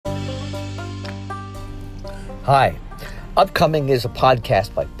Hi. Upcoming is a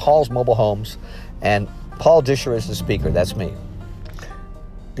podcast by Paul's Mobile Homes, and Paul Disher is the speaker. That's me.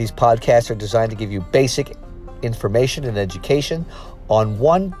 These podcasts are designed to give you basic information and education on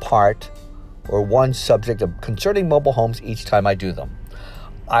one part or one subject concerning mobile homes each time I do them.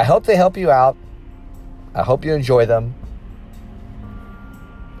 I hope they help you out. I hope you enjoy them.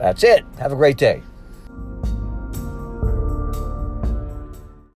 That's it. Have a great day.